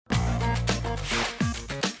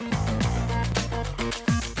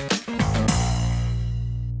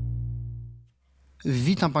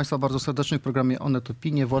Witam Państwa bardzo serdecznie w programie Onet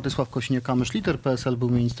Opinie. Władysław Kosiniak-Kamysz, lider PSL, był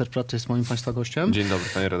minister pracy, jest moim Państwa gościem. Dzień dobry,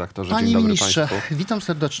 panie redaktorze. Panie Dzień dobry ministrze, państwu. witam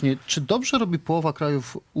serdecznie. Czy dobrze robi połowa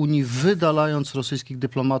krajów Unii, wydalając rosyjskich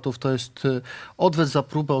dyplomatów? To jest odwet za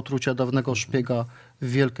próbę otrucia dawnego szpiega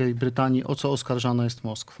w Wielkiej Brytanii, o co oskarżana jest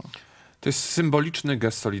Moskwa. To jest symboliczny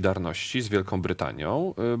gest solidarności z Wielką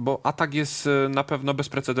Brytanią, bo atak jest na pewno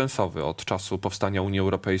bezprecedensowy od czasu powstania Unii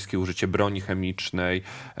Europejskiej, użycie broni chemicznej,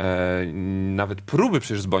 nawet próby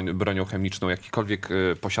przecież z bronią chemiczną, jakikolwiek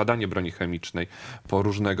posiadanie broni chemicznej po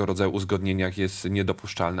różnego rodzaju uzgodnieniach jest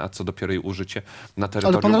niedopuszczalne, a co dopiero jej użycie na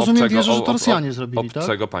terytorium Ale pan rozumiem, wierzy, że to Rosjanie zrobili,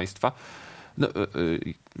 obcego państwa. No,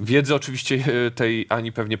 wiedzy oczywiście tej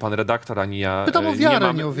ani pewnie pan redaktor, ani ja Pytam o wiarę, nie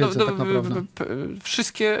mamy. nie o wiedzę, tak naprawdę.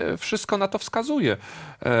 Wszystko na to wskazuje.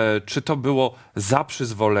 Czy to było za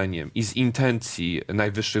przyzwoleniem i z intencji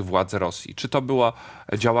najwyższych władz Rosji, czy to była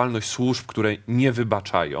działalność służb, które nie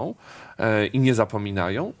wybaczają i nie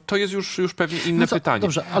zapominają, to jest już pewnie inne pytanie.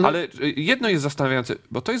 Dobrze, ale jedno jest zastanawiające,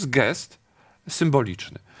 bo to jest gest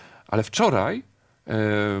symboliczny. Ale wczoraj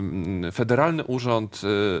Federalny Urząd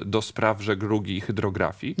do Spraw Żeglugi i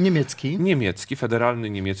Hydrografii, Federalny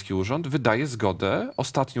niemiecki urząd wydaje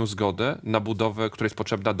ostatnią zgodę na budowę, która jest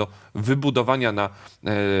potrzebna do wybudowania na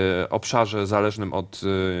obszarze zależnym od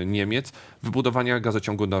Niemiec, wybudowania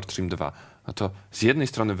gazociągu Nord Stream 2. No to z jednej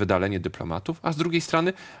strony wydalenie dyplomatów, a z drugiej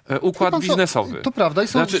strony układ biznesowy. To prawda.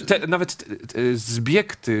 Znaczy, nawet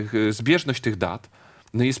zbieżność tych dat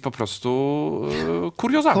jest po prostu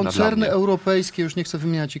kuriozalna. Koncerny europejskie, już nie chcę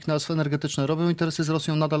wymieniać ich nazw, energetyczne, robią interesy z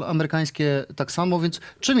Rosją, nadal amerykańskie tak samo, więc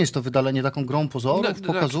czym jest to wydalenie? Taką grą pozorów,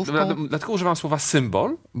 pokazówką? Dlatego używam słowa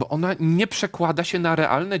symbol, bo ona nie przekłada się na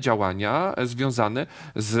realne działania związane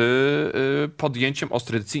z podjęciem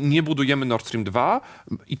ostrej decyzji. Nie budujemy Nord Stream 2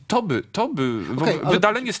 i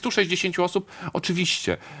wydalenie 160 osób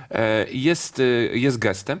oczywiście jest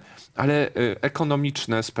gestem, ale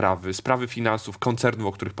ekonomiczne sprawy finansów, koncernów,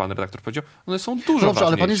 o których pan redaktor powiedział, one są dużo ważniejsze.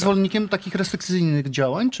 Ale pan jest zwolennikiem takich restrykcyjnych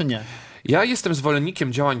działań, czy nie? Ja jestem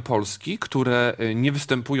zwolennikiem działań Polski, które nie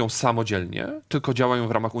występują samodzielnie, tylko działają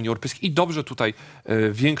w ramach Unii Europejskiej i dobrze tutaj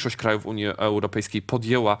większość krajów Unii Europejskiej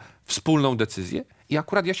podjęła wspólną decyzję. I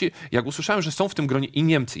akurat jak usłyszałem, że są w tym gronie i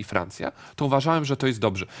Niemcy, i Francja, to uważałem, że to jest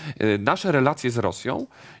dobrze. Nasze relacje z Rosją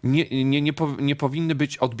nie powinny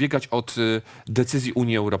odbiegać od decyzji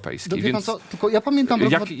Unii Europejskiej. Więc tylko ja pamiętam...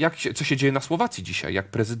 Co się dzieje na Słowacji dzisiaj? Jak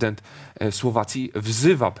prezydent Słowacji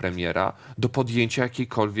wzywa premiera do podjęcia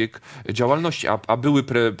jakiejkolwiek działalności, a były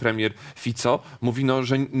premier Fico mówi,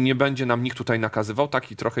 że nie będzie nam nikt tutaj nakazywał,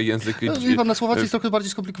 taki trochę język... Na Słowacji jest trochę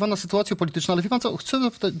bardziej skomplikowana sytuacja polityczna, ale wie pan co, chcę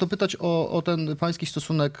dopytać o ten pański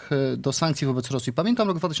stosunek do sankcji wobec Rosji. Pamiętam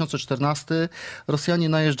rok 2014, Rosjanie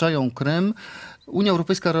najeżdżają Krym, Unia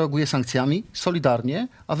Europejska reaguje sankcjami, solidarnie,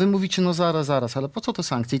 a wy mówicie, zaraz, ale po co te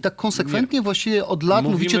sankcje? I tak konsekwentnie właściwie od lat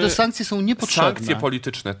mówicie, że te sankcje są niepotrzebne. Sankcje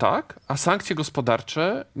polityczne tak, a sankcje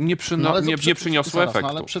gospodarcze nie przyniosły efektu.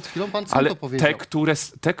 Ale przed chwilą pan sam to powiedział.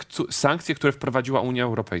 Te sankcje, które wprowadziła Unia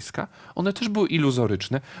Europejska, one też były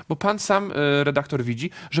iluzoryczne, bo pan sam, redaktor, widzi,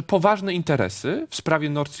 że poważne interesy w sprawie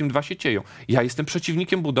Nord Stream 2 się dzieją. Ja jestem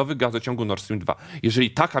przeciwnikiem budowy gazociągu Nord Stream 2.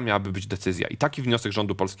 Jeżeli taka miałaby być decyzja i taki wniosek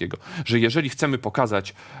rządu polskiego, że jeżeli chcemy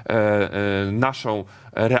pokazać naszą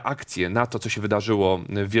reakcję na to, co się wydarzyło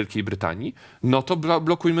w Wielkiej Brytanii, no to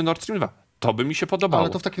blokujmy Nord Stream 2. To by mi się podobało.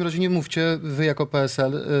 Ale to w takim razie nie mówcie, wy jako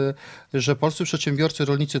PSL, że polscy przedsiębiorcy,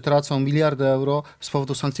 rolnicy tracą miliardy euro z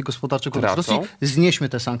powodu sankcji gospodarczych wobec Rosji. Znieśmy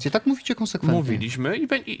te sankcje. Tak mówicie konsekwentnie. Mówiliśmy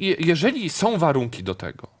i jeżeli są warunki do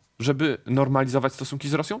tego, żeby normalizować stosunki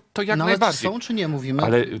z Rosją, to jak najbardziej. Są czy nie mówimy?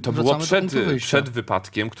 Ale to było przed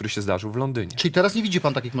wypadkiem, który się zdarzył w Londynie. Czyli teraz nie widzi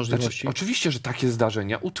pan takich możliwości? Oczywiście, że takie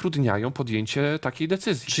zdarzenia utrudniają podjęcie takiej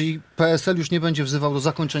decyzji. Czyli PSL już nie będzie wzywał do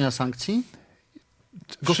zakończenia sankcji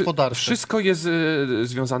gospodarczych? Wszystko jest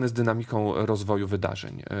związane z dynamiką rozwoju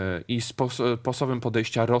wydarzeń i sposobem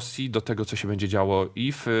podejścia Rosji do tego, co się będzie działo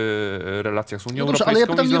i w relacjach z Unią Europejską. Ale ja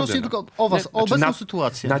pytam nie o Rosję, tylko o was, o obecną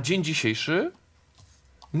sytuację. Na dzień dzisiejszy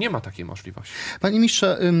nie ma takiej możliwości. Panie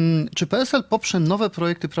ministrze, czy PSL poprze nowe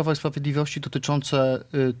projekty Prawa i Sprawiedliwości dotyczące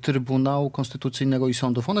Trybunału Konstytucyjnego i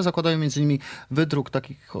sądów? One zakładają m.in. wydruk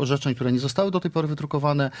takich orzeczeń, które nie zostały do tej pory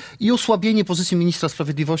wydrukowane i osłabienie pozycji ministra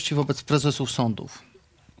sprawiedliwości wobec prezesów sądów.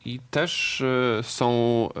 I też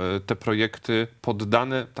są te projekty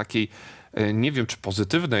poddane takiej nie wiem, czy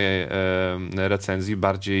pozytywnej recenzji,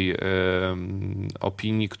 bardziej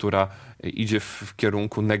opinii, która idzie w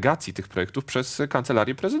kierunku negacji tych projektów przez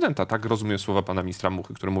Kancelarię Prezydenta. Tak rozumiem słowa pana ministra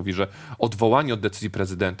Muchy, który mówi, że odwołanie od decyzji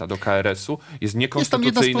prezydenta do KRS-u jest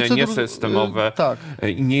niekonstytucyjne, niesystemowe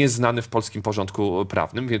i nie jest znane w polskim porządku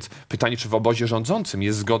prawnym, więc pytanie, czy w obozie rządzącym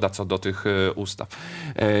jest zgoda co do tych ustaw.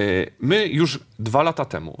 My już 2 lata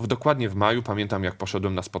temu, dokładnie w maju, pamiętam jak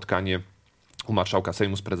poszedłem na spotkanie u marszałka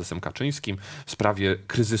Sejmu z prezesem Kaczyńskim w sprawie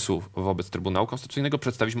kryzysu wobec Trybunału Konstytucyjnego,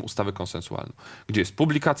 przedstawiliśmy ustawę konsensualną, gdzie jest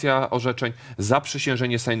publikacja orzeczeń,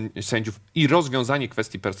 zaprzysiężenie sędziów i rozwiązanie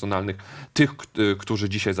kwestii personalnych tych, którzy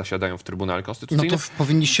dzisiaj zasiadają w Trybunale Konstytucyjnym. No to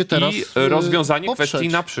powinniście teraz i rozwiązanie poprzeć kwestii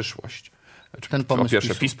na przyszłość. Po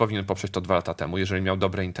pierwsze, PiS powinien poprzeć to 2 lata temu, jeżeli miał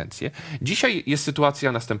dobre intencje. Dzisiaj jest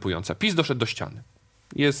sytuacja następująca. PiS doszedł do ściany.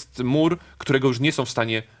 Jest mur, którego już nie są w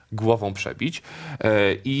stanie głową przebić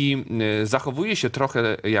i zachowuje się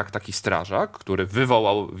trochę jak taki strażak, który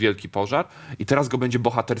wywołał wielki pożar i teraz go będzie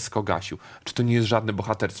bohatersko gasił. Czy to nie jest żadne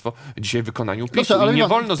bohaterstwo dzisiaj w wykonaniu PiS-u? Dobrze, ale nie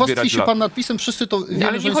wolno zbierać... Pastwi się pan nad PiS-em, wszyscy to wiemy,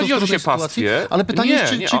 ale nie chodzi o to, że się pastwie. Ale pytanie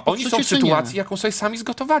jest, czy oni są w sytuacji, jaką sobie sami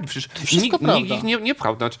zgotowali. Przecież nikt ich nie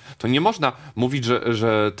pchał. Znaczy, to nie można mówić,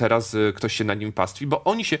 że teraz ktoś się nad nim pastwi, bo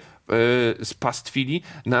oni się spastwili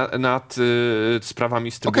nad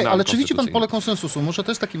sprawami z Trybunałem ale czy widzi pan pole konsensusu? Może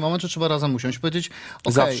to jest taki moment, że trzeba razem usiąść i powiedzieć,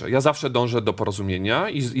 Ja zawsze dążę do porozumienia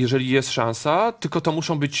i jeżeli jest szansa, tylko to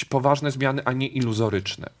muszą być poważne zmiany, a nie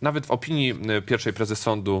iluzoryczne. Nawet w opinii pierwszej prezes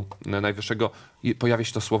Sądu Najwyższego pojawia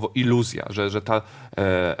się to słowo iluzja, że ta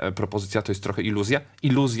propozycja to jest trochę iluzja.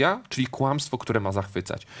 Iluzja, czyli kłamstwo, które ma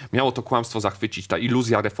zachwycać. Miało to kłamstwo zachwycić, ta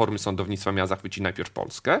iluzja reformy sądownictwa miała zachwycić najpierw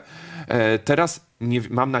Polskę. Teraz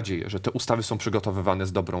mam nadzieję, że te ustawy są przygotowywane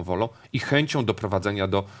z dobrą wolą i chęcią doprowadzenia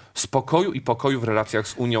do spokoju i pokoju w relacjach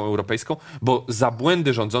z Unią Europejską, bo za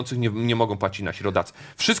błędy rządzących nie mogą płacić nasi rodacy.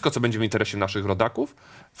 Wszystko, co będzie w interesie naszych rodaków,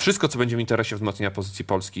 wszystko, co będzie w interesie wzmocnienia pozycji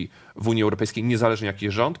Polski w Unii Europejskiej, niezależnie jaki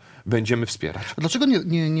jest rząd, będziemy wspierać. A dlaczego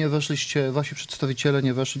nie weszliście, wasi przedstawiciele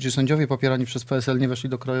nie weszli, czy sędziowie popierani przez PSL nie weszli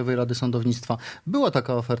do Krajowej Rady Sądownictwa? Była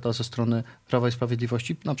taka oferta ze strony Prawa i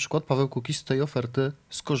Sprawiedliwości, na przykład Paweł Kukiz z tej oferty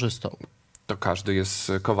skorzystał. To każdy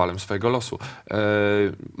jest kowalem swojego losu.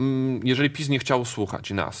 Jeżeli PiS nie chciał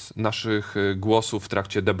słuchać naszych głosów w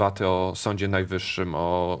trakcie debaty o Sądzie Najwyższym,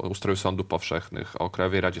 o ustroju sądów powszechnych, o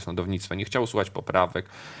Krajowej Radzie Sądownictwa, nie chciało słuchać poprawek,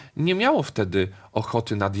 nie miało wtedy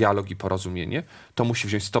ochoty na dialog i porozumienie, to musi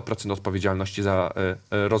wziąć 100% odpowiedzialności za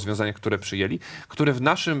rozwiązania, które przyjęli, które w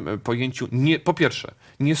naszym pojęciu po pierwsze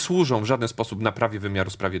nie służą w żaden sposób naprawie wymiaru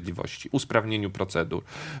sprawiedliwości, usprawnieniu procedur,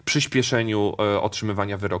 przyspieszeniu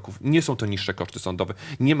otrzymywania wyroków. Nie są to niższe koszty sądowe.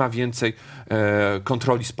 Nie ma więcej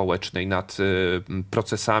kontroli społecznej nad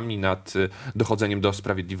procesami, nad dochodzeniem do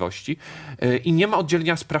sprawiedliwości i nie ma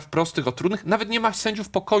oddzielenia spraw prostych od trudnych. Nawet nie ma sędziów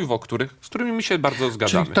pokoju, z którymi my się bardzo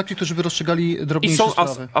zgadzamy. Czyli takich, którzy by rozstrzygali drobniejsze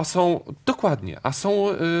sprawy. A są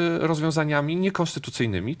rozwiązaniami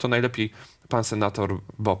niekonstytucyjnymi. To najlepiej pan senator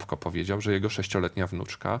Bobko powiedział, że jego 6-letnia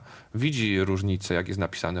wnuczka widzi różnicę, jak jest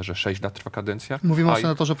napisane, że 6 lat trwa kadencja. Mówimy o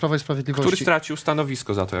senatorze Prawa i Sprawiedliwości. Który stracił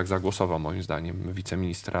stanowisko za to, jak zagłosował, moim zdaniem,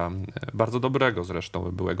 wiceministra, bardzo dobrego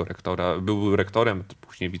zresztą, był rektorem,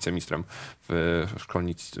 później wiceministrem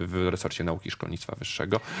w resorcie nauki i szkolnictwa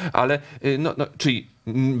wyższego. Ale, czyli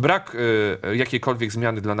brak jakiejkolwiek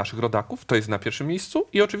zmiany dla naszych rodaków, to jest na pierwszym miejscu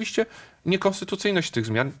i oczywiście niekonstytucyjność tych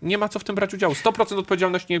zmian. Nie ma co w tym brać udziału. 100%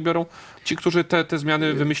 odpowiedzialności niech biorą ci, którzy te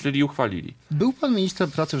zmiany wymyślili i uchwalili. był pan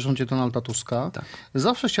ministrem pracy w rządzie Donalda Tuska. Tak.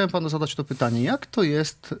 Zawsze chciałem panu zadać to pytanie. Jak to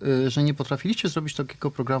jest, że nie potrafiliście zrobić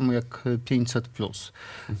takiego programu jak 500+?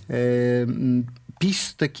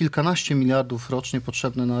 PiS te kilkanaście miliardów rocznie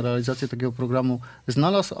potrzebne na realizację takiego programu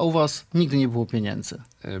znalazł, a u was nigdy nie było pieniędzy.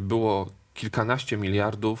 Było kilkanaście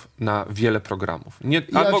miliardów na wiele programów.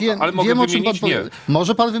 Ale mogę wiem, wymienić? Nie.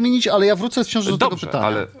 Może pan wymienić, ale ja wrócę wciąż do tego pytania.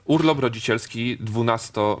 Ale urlop rodzicielski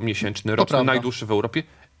 12-miesięczny, roczny, najdłuższy w Europie.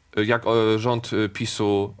 Jak rząd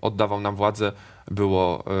PiS-u oddawał nam władzę,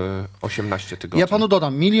 było 18 tygodni. Ja panu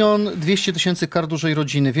dodam, 1 200 000 kart dużej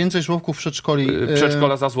rodziny, więcej żłobków przedszkoli.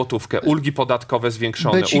 Przedszkola za złotówkę, ulgi podatkowe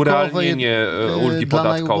zwiększone, urealnienie ulgi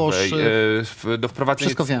podatkowej, do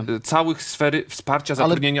wprowadzenia całych sfery wsparcia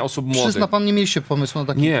zatrudnienia osób młodych. Przyzna pan, nie mieliście pomysłu na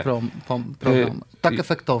taki program, tak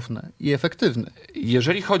efektowny i efektywny.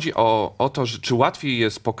 Jeżeli chodzi o to, czy łatwiej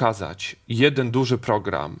jest pokazać jeden duży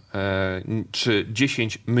program, czy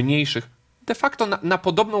 10 mniejszych, de facto na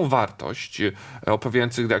podobną wartość,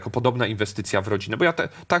 opowiadających jako podobna inwestycja w rodzinę, bo ja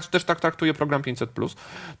też tak traktuję program 500+,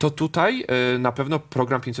 to tutaj na pewno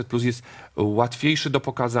program 500+ jest łatwiejszy do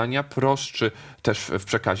pokazania, prostszy też w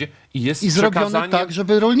przekazie i zrobiony tak,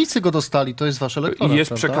 żeby rolnicy go dostali, to jest wasz elektorat. I jest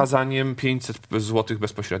prawda? przekazaniem 500 zł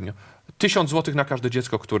bezpośrednio. 1000 zł na każde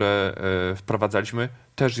dziecko, które wprowadzaliśmy,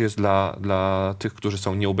 też jest dla tych, którzy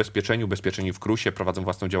są ubezpieczeni w KRUS-ie, prowadzą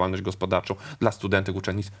własną działalność gospodarczą, dla studentek,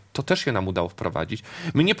 uczennic. To też się nam udało wprowadzić.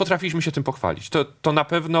 My nie potrafiliśmy się tym pochwalić. To na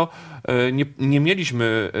pewno nie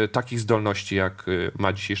mieliśmy takich zdolności, jak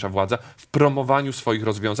ma dzisiejsza władza w promowaniu swoich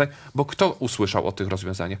rozwiązań, bo kto usłyszał o tych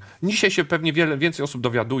rozwiązaniach? Dzisiaj się pewnie więcej osób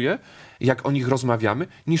dowiaduje, jak o nich rozmawiamy,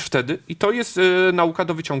 niż wtedy i to jest nauka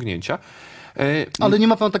do wyciągnięcia. Ale nie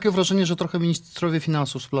ma pan takiego wrażenia, że trochę ministrowie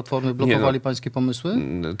finansów z Platformy blokowali pańskie pomysły?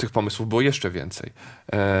 Tych pomysłów było jeszcze więcej.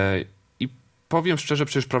 I powiem szczerze,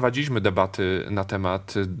 przecież prowadziliśmy debaty na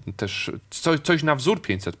temat też coś na wzór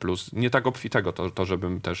 500+, nie tak obfitego, to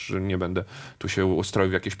żebym też nie będę tu się ustroił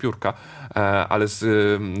w jakieś piórka, ale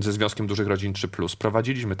ze Związkiem Dużych Rodzin 3+.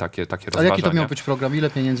 Prowadziliśmy takie rozważania. A jaki to miał być program? Ile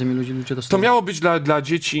pieniędzy ludzie dostali? To miało być dla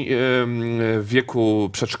dzieci w wieku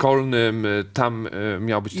przedszkolnym, tam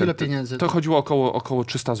miało być... Ile pieniędzy? To chodziło około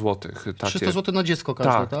 300 zł. 300 zł na dziecko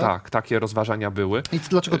każde, tak? Takie rozważania były. I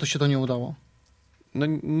dlaczego to się to nie udało? No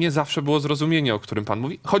nie zawsze było zrozumienie, o którym pan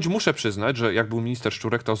mówi. Choć muszę przyznać, że jak był minister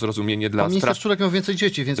Szczurek, to zrozumienie dla minister Szczurek miał więcej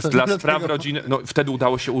dzieci, więc... Dla spraw rodziny, wtedy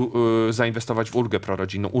udało się zainwestować w ulgę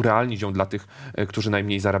prorodzinną, urealnić ją dla tych, którzy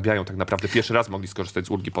najmniej zarabiają. Tak naprawdę pierwszy raz mogli skorzystać z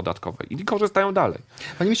ulgi podatkowej i korzystają dalej.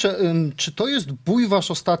 Panie ministrze, czy to jest bój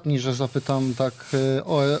wasz ostatni, że zapytam tak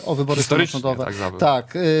o wybory samorządowe?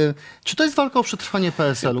 Tak. Czy to jest walka o przetrwanie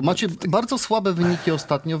PSL-u? Macie bardzo słabe wyniki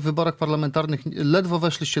ostatnio w wyborach parlamentarnych. Ledwo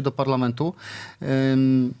weszliście do parlamentu.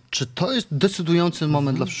 Czy to jest decydujący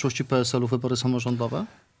moment dla przyszłości PSL-u, wybory samorządowe?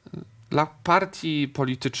 Dla partii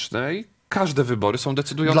politycznej każde wybory są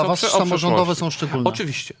decydujące. Dla was samorządowe są szczególne.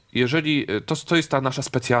 Oczywiście. Jeżeli to jest ta nasza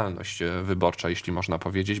specjalność wyborcza, jeśli można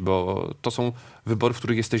powiedzieć, bo to są wybory, w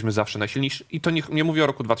których jesteśmy zawsze najsilniejsi. I to nie mówię o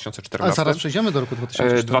roku 2014. Ale zaraz przejdziemy do roku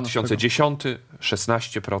 2014. 2010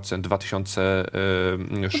 16%,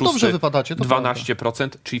 2006 no dobrze wypadacie, to 12%,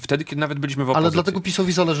 czyli wtedy, kiedy nawet byliśmy w opozycji. Ale dlatego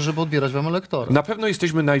PiS-owi zależy, żeby odbierać wam elektorat. Na pewno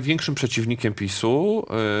jesteśmy największym przeciwnikiem PiS-u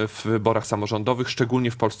w wyborach samorządowych,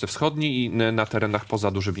 szczególnie w Polsce Wschodniej i na terenach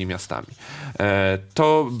poza dużymi miastami.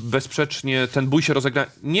 To bezsprzecznie ten bój się rozegra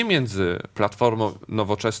nie między Platformą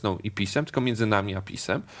Nowoczesną i PiS-em, tylko między nami a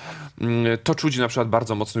PiS-em. To czuć na przykład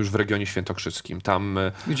bardzo mocno już w regionie świętokrzyskim. Tam,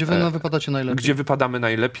 gdzie wy wypadacie najlepiej. Gdzie wypadamy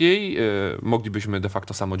najlepiej, moglibyśmy de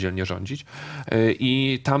facto samodzielnie rządzić.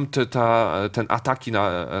 I tam ten ataki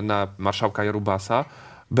na marszałka Jarubasa,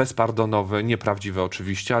 bezpardonowe, nieprawdziwe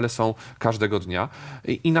oczywiście, ale są każdego dnia.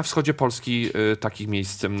 I na wschodzie Polski takich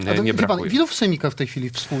miejsc nie brakuje. W ilu sejmikach w tej chwili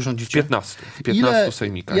współrządzicie? W 15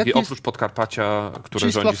 sejmikach. I oprócz Podkarpacia,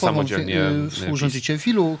 które rządzi samodzielnie. Współrządzicie. W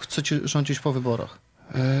ilu chcecie rządzić po wyborach?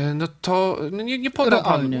 No to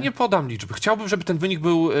nie podam liczby. Chciałbym, żeby ten wynik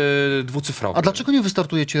był dwucyfrowy. A dlaczego nie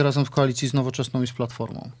wystartujecie razem w koalicji z Nowoczesną i z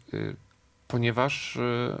Platformą? Ponieważ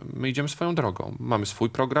my idziemy swoją drogą. Mamy swój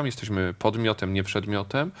program, jesteśmy podmiotem, nie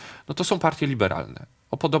przedmiotem. No to są partie liberalne.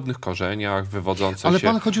 O podobnych korzeniach, wywodzące ale się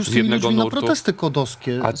pan chodził z tymi ludźmi na protesty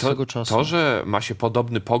kodowskie swego czasu. To, że ma się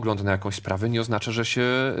podobny pogląd na jakąś sprawę, nie oznacza, że się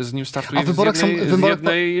z nim startuje z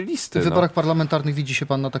jednej listy. W wyborach parlamentarnych widzi się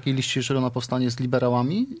pan na takiej liście, jeżeli ona powstanie z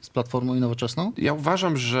liberałami, z Platformą i Nowoczesną? Ja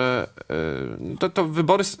uważam, że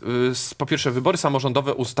po pierwsze wybory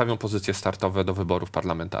samorządowe ustawią pozycje startowe do wyborów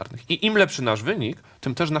parlamentarnych. I im lepszy nasz wynik,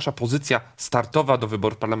 tym też nasza pozycja startowa do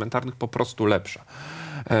wyborów parlamentarnych po prostu lepsza.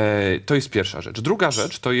 To jest pierwsza rzecz. Druga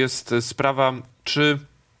rzecz to jest sprawa, czy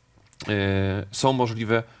są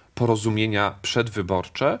możliwe porozumienia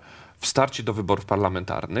przedwyborcze w starcie do wyborów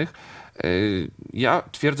parlamentarnych. Ja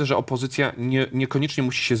twierdzę, że opozycja niekoniecznie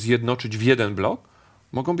musi się zjednoczyć w jeden blok.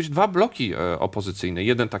 Mogą być dwa bloki opozycyjne.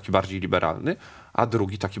 Jeden taki bardziej liberalny, a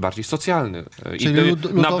drugi taki bardziej socjalny. Czyli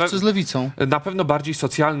ludowcy z lewicą. Na pewno bardziej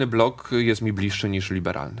socjalny blok jest mi bliższy niż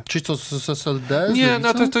liberalny. Czyli co, z SLD? Z nie,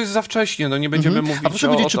 to jest za wcześnie. No, nie będziemy mówić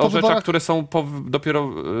o rzeczach, które są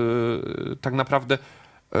dopiero tak naprawdę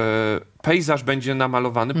pejzaż będzie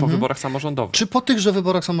namalowany po wyborach samorządowych. Czy po tychże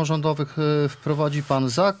wyborach samorządowych wprowadzi pan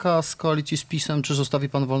zakaz koalicji z PiS-em, czy zostawi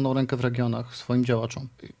pan wolną rękę w regionach swoim działaczom?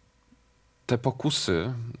 Te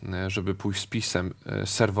pokusy, żeby pójść z PiS-em,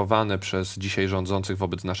 serwowane przez dzisiaj rządzących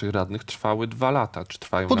wobec naszych radnych, trwały 2 lata. Czy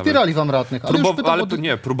trwają Podpierali wam radnych, ale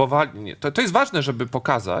próbowali. Nie. To jest ważne, żeby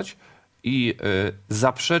pokazać i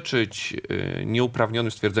zaprzeczyć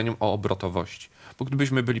nieuprawnionym stwierdzeniom o obrotowości. Bo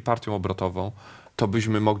gdybyśmy byli partią obrotową, to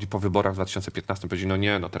byśmy mogli po wyborach w 2015 powiedzieć, no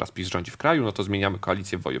nie, no teraz PiS rządzi w kraju, no to zmieniamy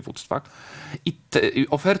koalicję w województwach. I te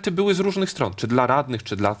oferty były z różnych stron, czy dla radnych,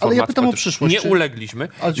 czy dla formacji. Ale ja pytam o przyszłość. Nie ulegliśmy.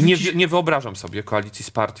 Nie wyobrażam sobie koalicji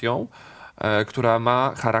z partią, która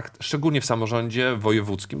ma charakter, szczególnie w samorządzie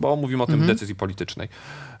wojewódzkim, bo mówimy o tym decyzji politycznej,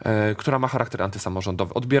 która ma charakter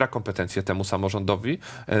antysamorządowy, odbiera kompetencje temu samorządowi,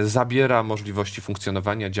 zabiera możliwości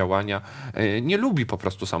funkcjonowania, działania, nie lubi po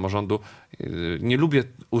prostu samorządu, nie lubię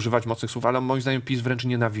używać mocnych słów, ale moim zdaniem PiS wręcz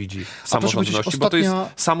nienawidzi samorządności, bo to jest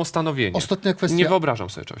samostanowienie. Ostatnia kwestia. Nie wyobrażam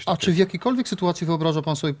sobie czegoś takiego. A czy w jakiejkolwiek sytuacji wyobraża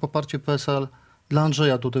pan sobie poparcie PSL dla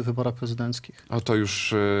Andrzeja Dudy w wyborach prezydenckich? No to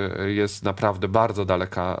już jest naprawdę bardzo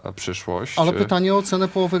daleka przyszłość. Ale pytanie o ocenę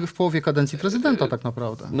w połowie kadencji prezydenta tak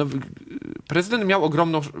naprawdę. No, prezydent miał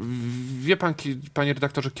ogromną... Wie pan, panie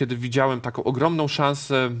redaktorze, kiedy widziałem taką ogromną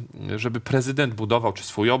szansę, żeby prezydent budował czy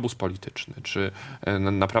swój obóz polityczny, czy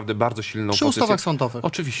naprawdę bardzo silną pozycję. Przy ustawach sądowych.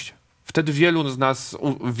 Oczywiście. Wtedy wielu z nas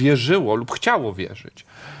wierzyło lub chciało wierzyć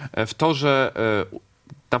w to, że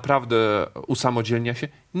naprawdę usamodzielnia się.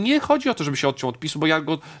 Nie chodzi o to, żeby się odciął od PiS-u, bo ja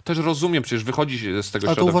go też rozumiem, przecież wychodzi z tego środowiska.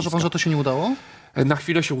 Ale to uważa pan, że to się nie udało? Na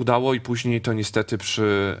chwilę się udało i później to niestety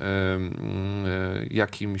przy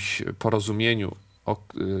jakimś porozumieniu,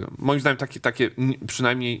 moim zdaniem takie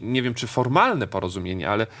przynajmniej, nie wiem czy formalne porozumienie,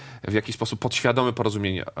 ale w jakiś sposób podświadome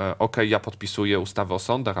porozumienie. Okej, ja podpisuję ustawę o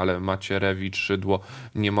sądach, ale Macierewicz, Szydło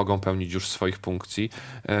nie mogą pełnić już swoich funkcji.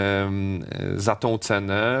 Za tą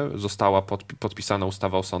cenę została podpisana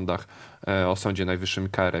ustawa o sądach, o Sądzie Najwyższym i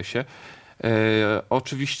KRS-ie.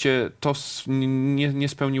 Oczywiście to nie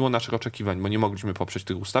spełniło naszych oczekiwań, bo nie mogliśmy poprzeć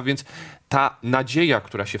tych ustaw, więc ta nadzieja,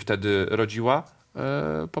 która się wtedy rodziła,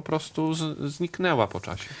 po prostu zniknęła po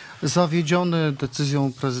czasie. Zawiedziony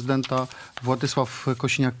decyzją prezydenta Władysław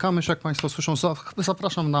Kosiniak-Kamysz, jak państwo słyszą,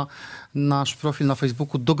 zapraszam na nasz profil na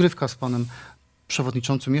Facebooku. Dogrywka z panem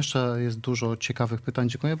przewodniczącym. Jeszcze jest dużo ciekawych pytań.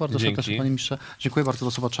 Dziękuję bardzo serdecznie, panie ministrze. Dziękuję bardzo,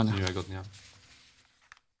 do zobaczenia. Miłego dnia.